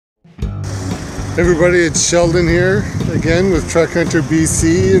Everybody, it's Sheldon here again with Truck Hunter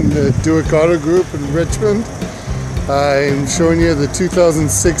BC and the Duick Auto Group in Richmond. I'm showing you the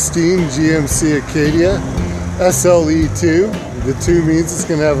 2016 GMC Acadia SLE2. The 2 means it's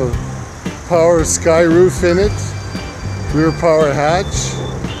going to have a power sky roof in it, rear power hatch,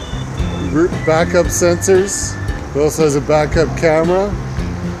 backup sensors. It also has a backup camera,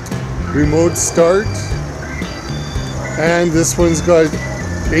 remote start, and this one's got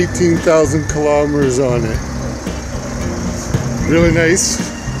 18,000 kilometers on it. Really nice,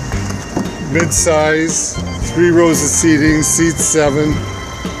 mid-size, 3 rows of seating, seats 7.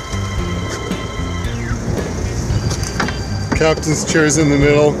 Captain's chair's in the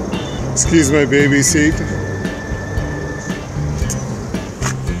middle. Excuse my baby seat.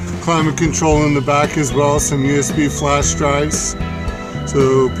 Climate control in the back as well, some USB flash drives,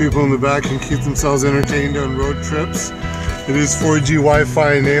 so people in the back can keep themselves entertained on road trips. It is 4G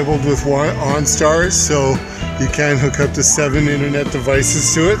Wi-Fi enabled with OnStar, so you can hook up to 7 internet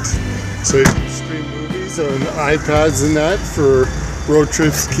devices to it. So you can stream movies on iPads and that for road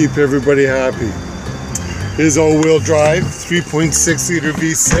trips, keep everybody happy. It is all-wheel drive, 3.6 liter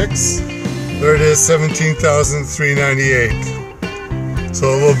V6. There it is, 17,398. So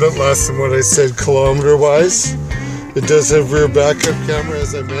a little bit less than what I said kilometer-wise. It does have rear backup camera,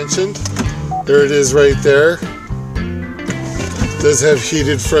 as I mentioned. There it is right there. Does have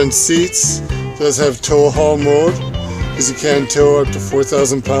heated front seats, does have tow haul mode, because you can tow up to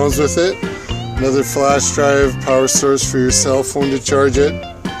 4,000 pounds with it. Another flash drive, power source for your cell phone to charge it.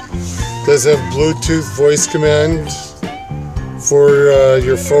 Does have Bluetooth voice command for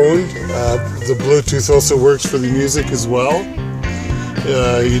your phone. The Bluetooth also works for the music as well.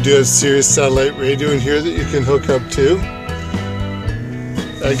 You do have Sirius satellite radio in here that you can hook up to.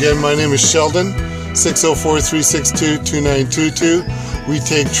 Again, my name is Sheldon. 604-362-2922. We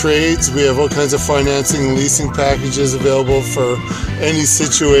take trades. We have all kinds of financing and leasing packages available for any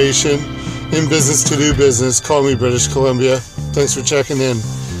situation. In business to do business. Call me, British Columbia. Thanks for checking in.